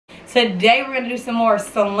Today we're gonna do some more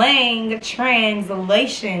slang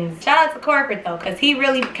translations. Shout out to Corporate though, cause he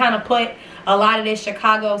really kind of put a lot of this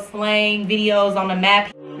Chicago slang videos on the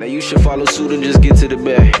map. Now you should follow suit and just get to the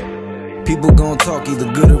bag. People gon' talk either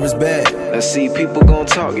good or it's bad. I see people gon'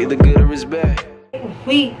 talk either good or it's bad.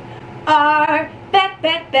 We are back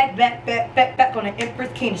on the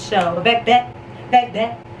Empresskeena show.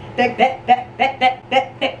 Back.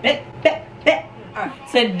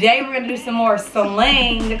 Today we're gonna do some more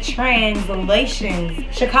slang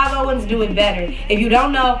translations. Chicagoans do it better. If you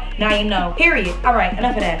don't know, now you know. Period. All right,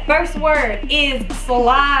 enough of that. First word is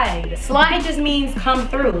slide. Slide just means come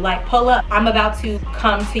through, like pull up. I'm about to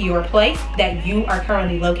come to your place that you are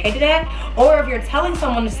currently located at. Or if you're telling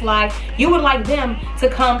someone to slide, you would like them to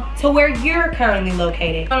come to where you're currently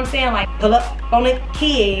located. You know what I'm saying? Like pull up on it,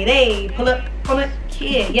 kid. Hey, pull up on it,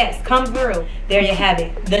 kid. Yes, come through. There you have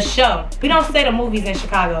it. The show. We don't say the movies in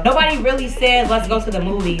Chicago. Nobody really says let's go to the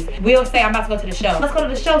movies. We'll say I'm about to go to the show. Let's go to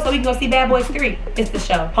the show so we can go see Bad Boys 3. It's the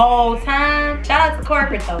show. Whole time. Shout out to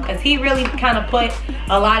Corporate though, because he really kind of put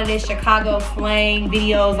a lot of this Chicago slang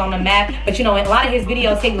videos on the map. But you know, in a lot of his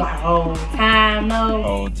videos, he be like, whole time, no.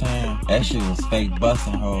 Whole time. That shit was fake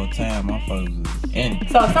busting whole time. My folks was in it.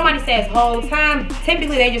 So if somebody says whole time,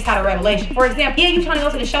 typically they just had a revelation. For example, yeah, you trying to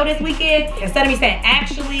go to the show this weekend? Instead of me saying,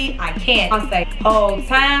 actually, I can't, I'll say, whole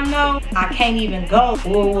time, no, I can't even go.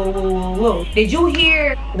 Whoa. Did you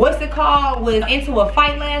hear, what's it called, was into a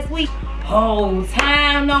fight last week? Whole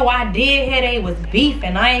time, no, I did hear they was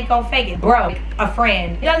beefing. I ain't gonna fake it. Bro, a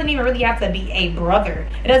friend. It doesn't even really have to be a brother.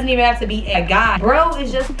 It doesn't even have to be a guy. Bro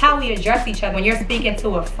is just how we address each other when you're speaking to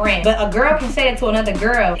a friend. But a girl can say it to another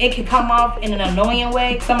girl. It can come off in an annoying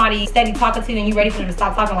way. Somebody steady talking to you and you ready for them to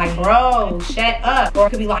stop talking, like, bro, shut up. Or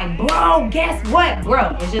it could be like, bro, guess what?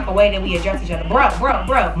 Bro, it's just a way that we address each other.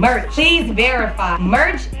 Bro. Merch. Please verify.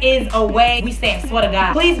 Merch is a way we say, swear to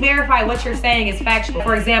God. Please verify what you're saying is factual.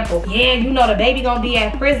 For example, yeah, you know the baby gonna be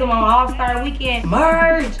at Prism on All-Star Weekend.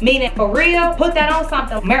 Merch. Meaning, for real, put that on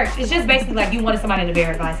something. Merch. It's just basically like you wanted somebody to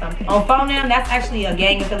verify something. On Phonem, that's actually a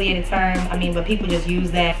gang affiliated term. I mean, but people just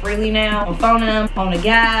use that freely now. On Phonem, on the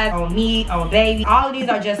guys, on me, on baby. All of these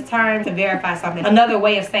are just terms to verify something. Another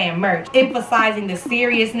way of saying merch. Emphasizing the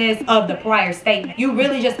seriousness of the prior statement. You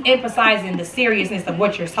really just emphasizing the seriousness of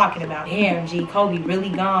what you're talking about. Damn, G, Kobe really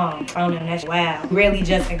gone. Phonem, that's wow. Really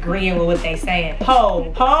just agreeing with what they saying.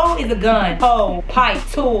 Pole. Pole is a gun. Pole, pipe,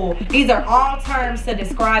 tool. These are all terms to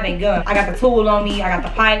describe a gun. I got the tool on me, I got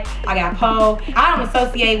the pipe, I got pole. I don't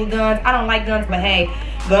associate with guns. I don't like guns, but hey,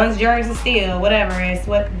 guns, germs, and steel, whatever. It's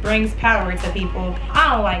what brings power to people. I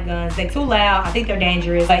don't like guns. They're too loud. I think they're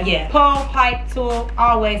dangerous. But yeah, pole, pipe, tool,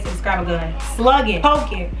 all ways to describe a gun. Slugging,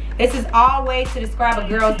 poking. This is all ways to describe a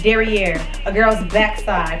girl's derriere, a girl's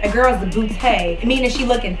backside, a girl's bootay. Meaning she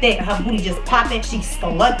looking thick, her booty just popping, she's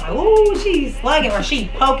slugging. Like, ooh, she's slugging, or she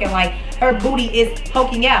poking, like her booty is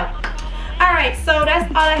poking out. All right, so that's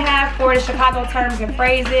all I have for the Chicago terms and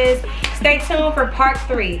phrases. Stay tuned for part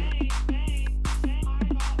 3.